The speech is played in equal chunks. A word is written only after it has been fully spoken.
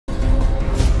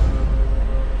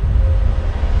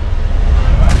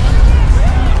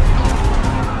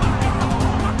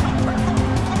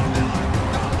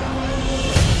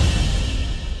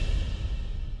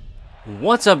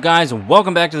What's up, guys?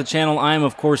 Welcome back to the channel. I am,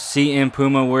 of course, CM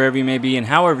Puma, wherever you may be and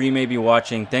however you may be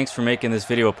watching. Thanks for making this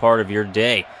video a part of your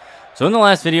day. So in the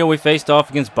last video, we faced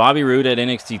off against Bobby Roode at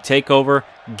NXT TakeOver,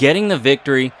 getting the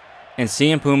victory, and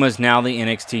CM Puma is now the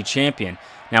NXT champion.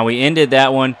 Now, we ended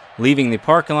that one leaving the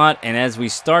parking lot, and as we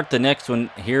start the next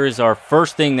one, here is our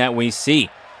first thing that we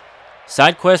see.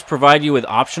 Side quests provide you with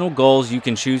optional goals you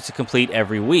can choose to complete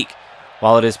every week.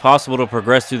 While it is possible to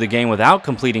progress through the game without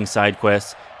completing side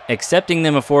quests, accepting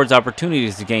them affords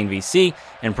opportunities to gain VC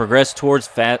and progress towards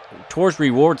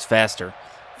rewards faster.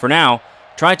 For now,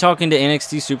 try talking to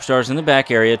NXT superstars in the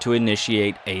back area to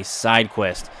initiate a side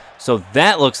quest. So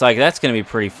that looks like that's going to be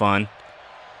pretty fun.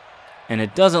 And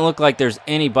it doesn't look like there's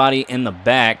anybody in the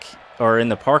back, or in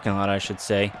the parking lot, I should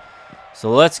say.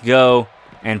 So let's go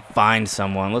and find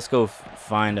someone. Let's go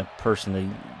find a person to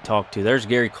talk to. There's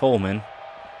Gary Coleman.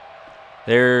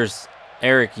 There's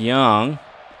Eric Young.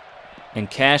 And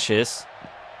Cassius.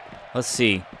 Let's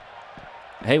see.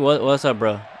 Hey, what's up,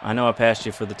 bro? I know I passed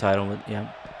you for the title, but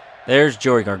yeah. There's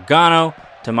Joey Gargano,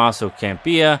 Tommaso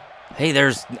Ciampa. Hey,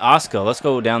 there's Asuka. Let's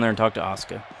go down there and talk to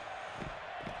Asuka.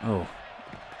 Oh,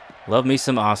 love me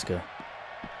some Asuka.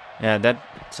 Yeah, that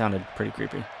sounded pretty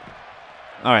creepy.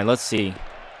 All right, let's see.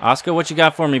 Asuka, what you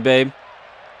got for me, babe?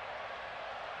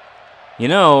 You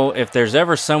know, if there's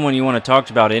ever someone you want to talk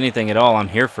to about anything at all, I'm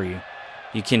here for you.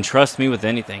 You can trust me with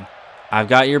anything. I've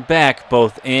got your back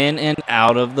both in and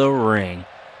out of the ring.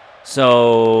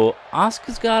 So,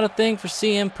 Asuka's got a thing for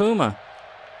CM Puma.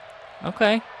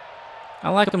 Okay. I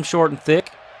like him short and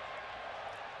thick.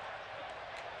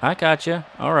 I gotcha.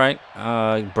 Alright.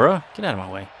 Bruh, get out of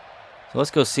my way. So let's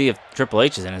go see if Triple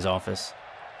H is in his office.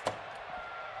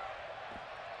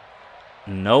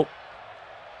 Nope.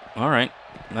 Alright.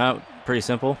 Pretty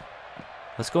simple.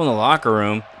 Let's go in the locker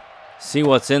room. See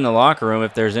what's in the locker room,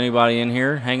 if there's anybody in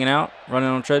here hanging out, running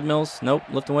on treadmills. Nope.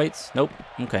 Lifting weights. Nope.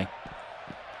 Okay.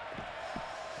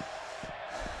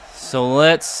 So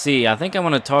let's see. I think I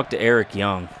want to talk to Eric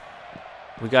Young.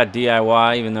 We got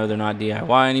DIY, even though they're not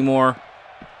DIY anymore.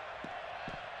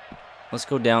 Let's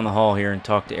go down the hall here and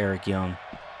talk to Eric Young.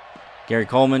 Gary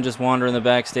Coleman just wandering the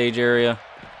backstage area.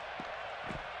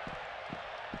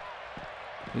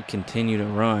 We continue to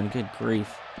run. Good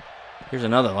grief. Here's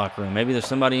another locker room. Maybe there's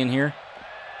somebody in here?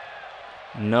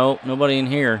 Nope, nobody in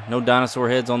here. No dinosaur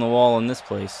heads on the wall in this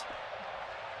place.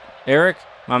 Eric,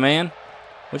 my man,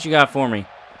 what you got for me?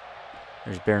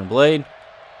 There's Baron Blade.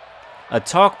 A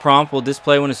talk prompt will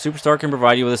display when a superstar can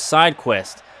provide you with a side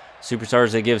quest.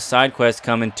 Superstars that give side quests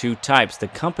come in two types. The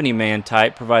company man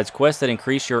type provides quests that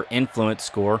increase your influence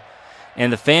score,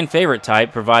 and the fan favorite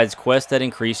type provides quests that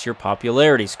increase your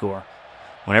popularity score.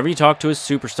 Whenever you talk to a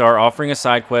superstar offering a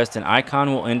side quest, an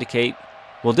icon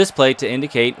will display to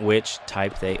indicate which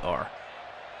type they are.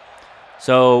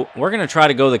 So we're going to try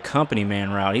to go the company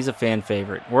man route. He's a fan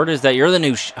favorite. Word is that you're the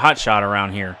new hotshot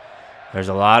around here. There's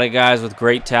a lot of guys with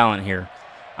great talent here.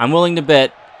 I'm willing to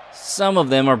bet some of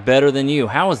them are better than you.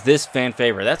 How is this fan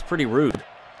favorite? That's pretty rude.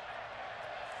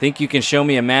 Think you can show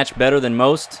me a match better than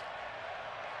most?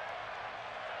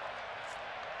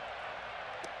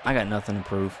 I got nothing to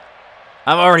prove.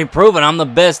 I've already proven I'm the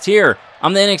best here.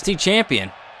 I'm the NXT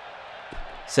champion.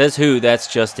 Says who? That's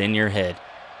just in your head.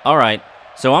 Alright,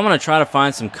 so I'm going to try to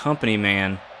find some company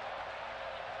man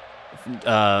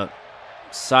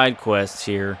side quests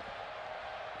here.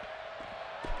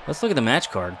 Let's look at the match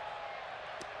card.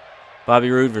 Bobby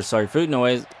Roode versus Sorry Food, No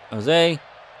Jose,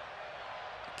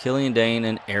 Killian Dane,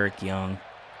 and Eric Young.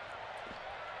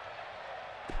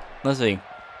 Let's see.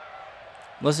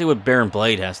 Let's see what Baron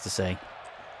Blade has to say.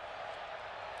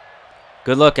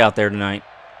 Good luck out there tonight.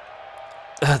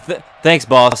 Thanks,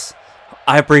 boss.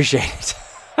 I appreciate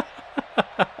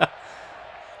it.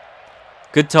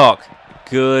 Good talk.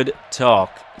 Good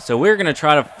talk. So we're going to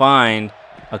try to find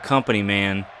a company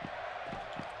man.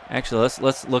 Actually,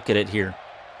 let's look at it here.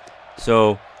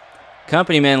 So,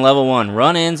 company man level 1.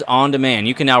 Run-ins on demand.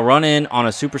 You can now run in on a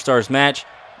superstar's match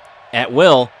at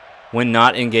will when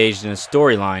not engaged in a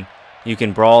storyline. You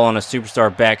can brawl on a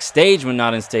superstar backstage when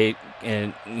not engaged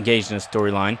in a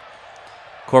storyline.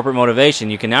 Corporate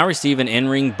motivation. You can now receive an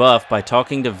in-ring buff by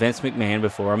talking to Vince McMahon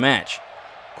before a match.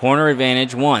 Corner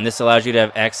advantage 1. This allows you to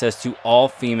have access to all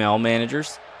female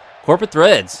managers. Corporate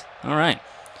threads. All right.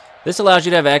 This allows you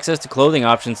to have access to clothing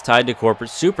options tied to corporate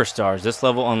superstars. This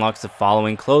level unlocks the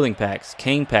following clothing packs.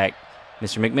 Kane Pack,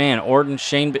 Mr. McMahon, Orton,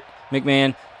 Shane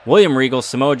McMahon, William Regal,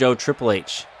 Samoa Joe, Triple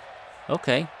H.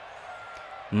 Okay.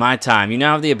 My time. You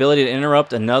now have the ability to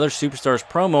interrupt another superstar's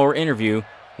promo or interview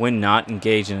when not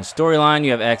engaged in a storyline.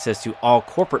 You have access to all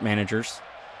corporate managers.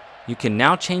 You can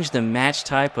now change the match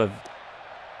type of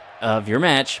of your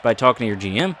match by talking to your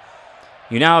GM.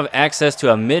 You now have access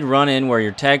to a mid-run-in where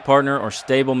your tag partner or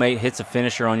stablemate hits a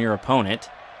finisher on your opponent.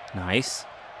 Nice.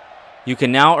 You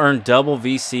can now earn double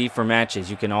VC for matches.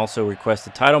 You can also request a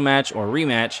title match or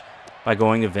rematch by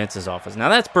going to Vince's office. Now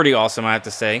that's pretty awesome, I have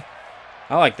to say.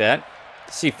 I like that.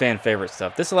 To see fan favorite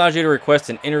stuff. This allows you to request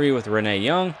an interview with Renee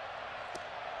Young.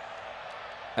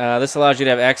 This allows you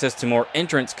to have access to more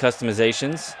entrance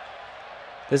customizations.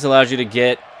 This allows you to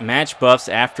get match buffs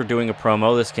after doing a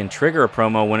promo. This can trigger a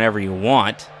promo whenever you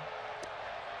want.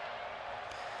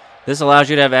 This allows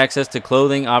you to have access to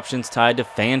clothing options tied to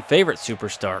fan favorite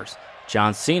superstars.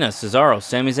 John Cena, Cesaro,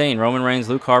 Sami Zayn, Roman Reigns,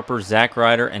 Luke Harper, Zack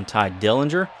Ryder, and Ty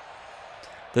Dillinger.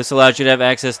 This allows you to have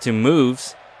access to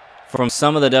moves from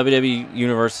some of the WWE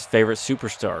Universe's favorite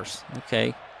superstars.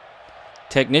 Okay.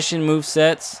 Technician move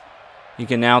sets. You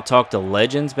can now talk to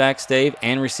legends backstage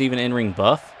and receive an in-ring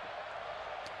buff.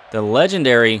 The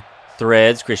legendary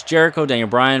threads, Chris Jericho, Daniel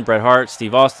Bryan, Bret Hart,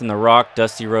 Steve Austin, The Rock,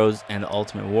 Dusty Rhodes, and The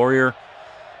Ultimate Warrior.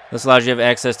 This allows you to have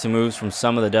access to moves from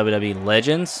some of the WWE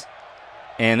legends.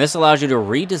 And this allows you to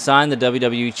redesign the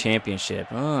WWE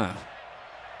Championship.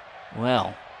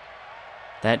 Well,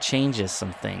 that changes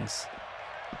some things.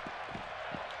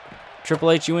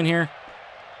 Triple H, you in here?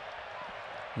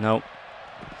 Nope.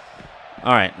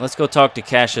 Alright, let's go talk to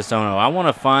Cassius Ohno. I want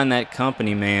to find that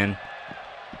company, man.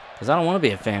 Because I don't want to be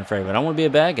a fan favorite. I want to be a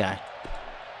bad guy.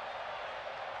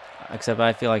 Except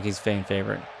I feel like he's fan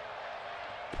favorite.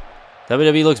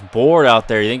 WWE looks bored out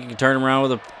there. You think you can turn him around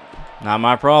with a... Not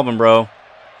my problem, bro.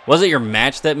 Was it your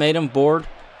match that made him bored?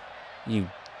 You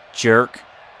jerk.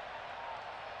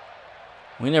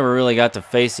 We never really got to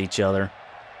face each other.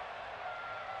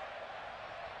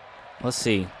 Let's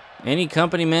see. Any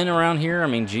company men around here? I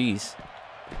mean, geez.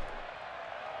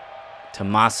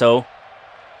 Tommaso.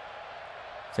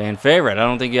 Fan favorite. I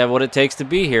don't think you have what it takes to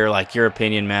be here. Like, your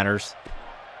opinion matters.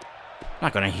 I'm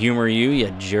not going to humor you, you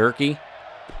jerky.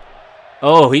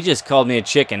 Oh, he just called me a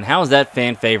chicken. How is that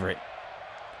fan favorite?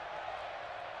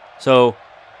 So,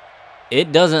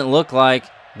 it doesn't look like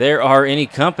there are any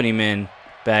company men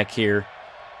back here.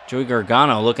 Joey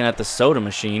Gargano looking at the soda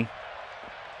machine.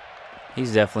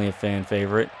 He's definitely a fan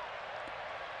favorite.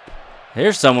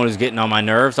 Here's someone who's getting on my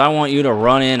nerves. I want you to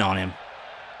run in on him.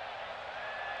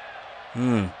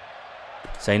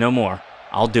 Say no more.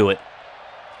 I'll do it.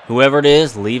 Whoever it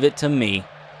is, leave it to me.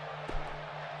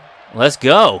 Let's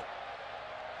go.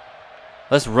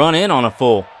 Let's run in on a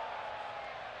fool.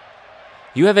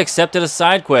 You have accepted a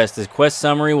side quest. This quest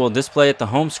summary will display at the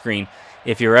home screen.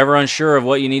 If you're ever unsure of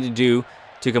what you need to do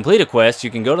to complete a quest, you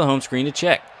can go to the home screen to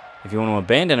check. If you want to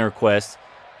abandon a request,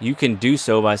 you can do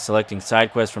so by selecting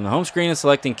side quest from the home screen and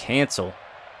selecting cancel.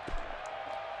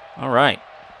 Alright.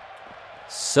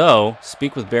 So,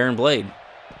 speak with Baron Blade.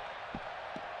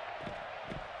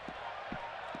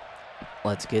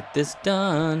 Let's get this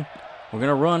done. We're going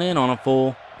to run in on a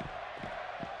fool.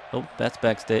 Oh, that's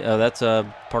backstage. Oh, that's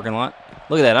a parking lot.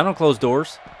 Look at that. I don't close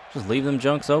doors. Just leave them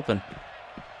junks open.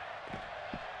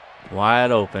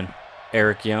 Wide open.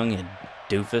 Eric Young, you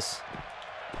doofus.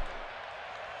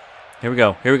 Here we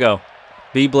go. Here we go.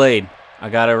 B Blade.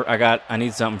 I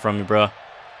need something from you, bro.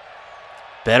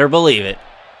 Better believe it.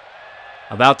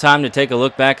 About time to take a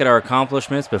look back at our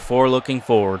accomplishments before looking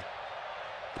forward.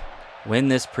 Win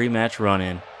this pre-match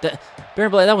run-in.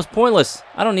 Baron Blade, that was pointless.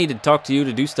 I don't need to talk to you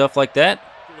to do stuff like that.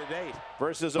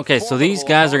 Okay, so these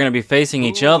guys are going to be facing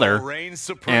each other,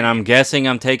 and I'm guessing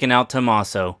I'm taking out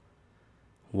Tommaso.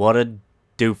 What a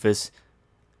doofus.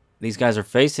 These guys are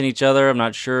facing each other. I'm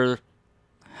not sure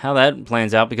how that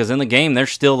plans out, because in the game, they're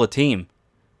still a team.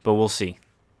 But we'll see.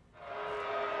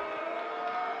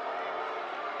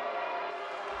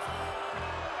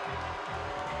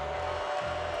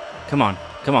 Come on.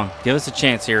 Come on. Give us a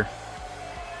chance here.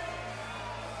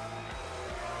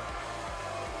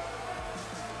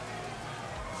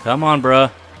 Come on,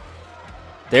 bruh.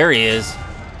 There he is.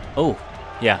 Oh,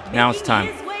 yeah. Now it's time.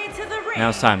 Now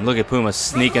it's time. Look at Puma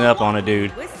sneaking up on a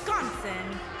dude.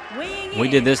 We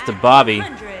did this to Bobby.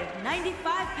 Man,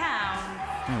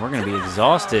 we're going to be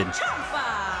exhausted.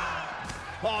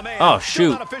 Oh,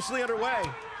 shoot.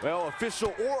 Well,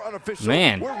 official or unofficial,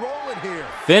 man, we're rolling here.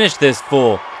 Finish this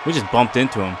fool. We just bumped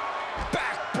into him.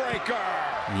 Backbreaker.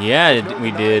 Yeah, we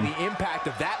did. The impact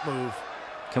of that move.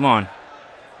 Come on.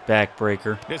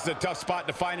 Backbreaker. It's a tough spot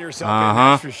to find yourself in,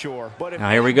 that's for sure. But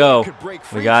now here we go.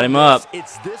 We got him up.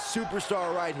 It's this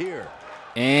superstar right here.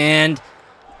 And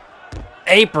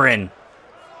apron.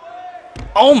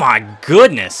 Oh my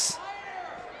goodness.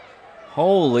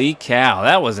 Holy cow,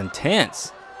 that was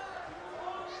intense.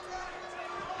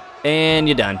 And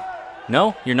you're done.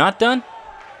 No, you're not done?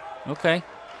 Okay.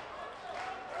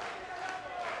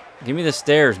 Give me the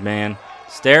stairs, man.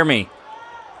 Stare me.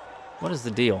 What is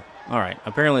the deal? All right.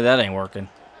 Apparently that ain't working.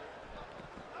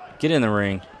 Get in the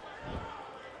ring.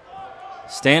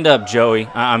 Stand up, Joey.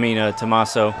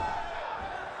 Tommaso.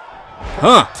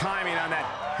 Huh. Timing on that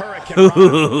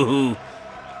hurricane.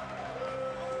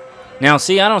 Now,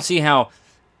 see, I don't see how...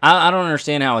 I don't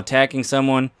understand how attacking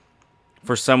someone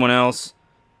for someone else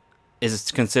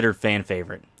is considered fan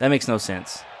favorite. That makes no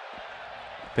sense.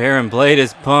 Baron Blade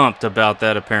is pumped about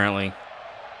that, apparently.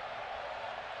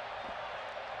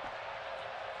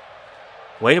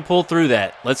 Way to pull through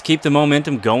that. Let's keep the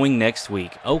momentum going next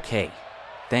week. Okay.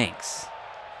 Thanks.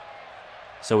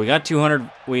 So we got 200.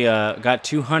 We got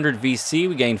 200 VC.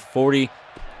 We gained 40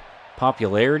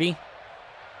 popularity,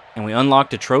 and we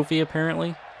unlocked a trophy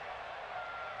apparently.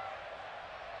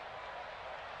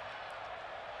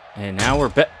 And now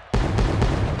we're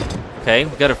okay.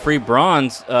 We got a free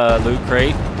bronze loot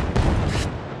crate,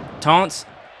 taunts,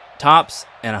 tops,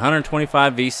 and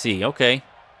 125 VC. Okay.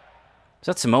 Is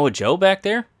that Samoa Joe back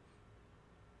there?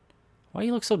 Why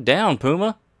you look so down,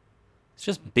 Puma? It's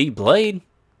just B-Blade.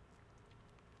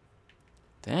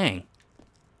 Dang.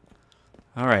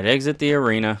 Alright, exit the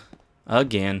arena.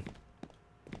 Again.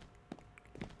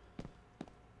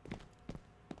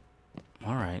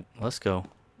 Alright, let's go.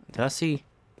 Did I see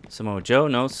Samoa Joe?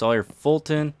 No, Sawyer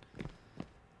Fulton.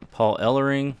 Paul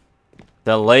Ellering.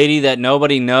 The lady that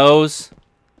nobody knows.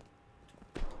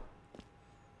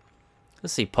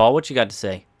 Let's see, Paul, what you got to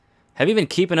say? Have you been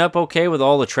keeping up okay with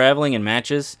all the traveling and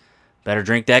matches? Better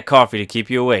drink that coffee to keep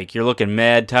you awake. You're looking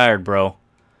mad tired, bro.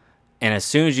 And as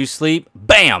soon as you sleep,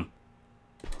 BAM!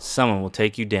 Someone will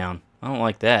take you down. I don't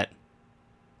like that.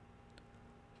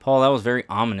 Paul, that was very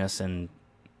ominous, and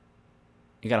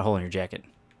you got a hole in your jacket.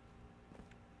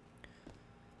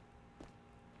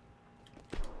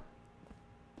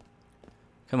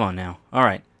 Come on now. All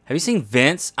right. Have you seen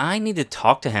Vince? I need to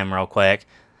talk to him real quick.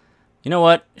 You know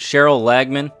what, Cheryl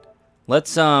Lagman?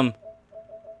 Let's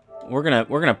we're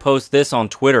gonna post this on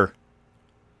Twitter.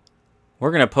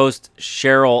 We're gonna post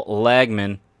Cheryl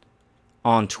Lagman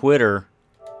on Twitter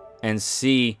and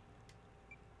see.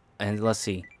 And let's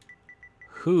see,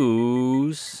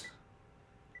 whose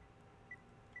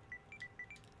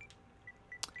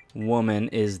woman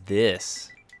is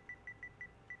this?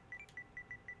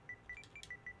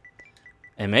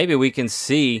 And maybe we can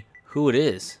see who it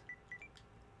is.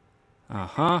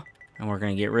 Uh-huh. And we're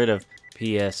going to get rid of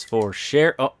PS4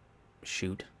 share. Oh,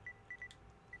 shoot.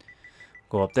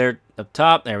 Go up there, up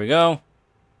top. There we go.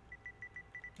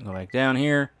 Go back down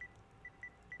here.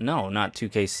 No, not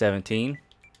 2K17.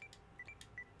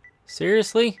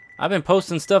 Seriously? I've been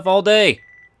posting stuff all day.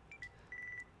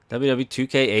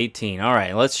 WWE2K18. All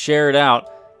right, let's share it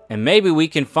out. And maybe we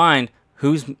can find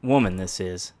whose woman this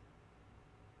is.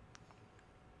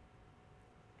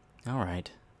 All right.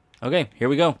 Okay, here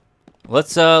we go.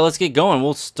 Let's get going.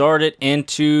 We'll start it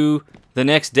into the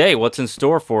next day. What's in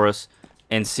store for us?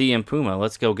 And CM Puma.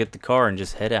 Let's go get the car and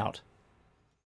just head out.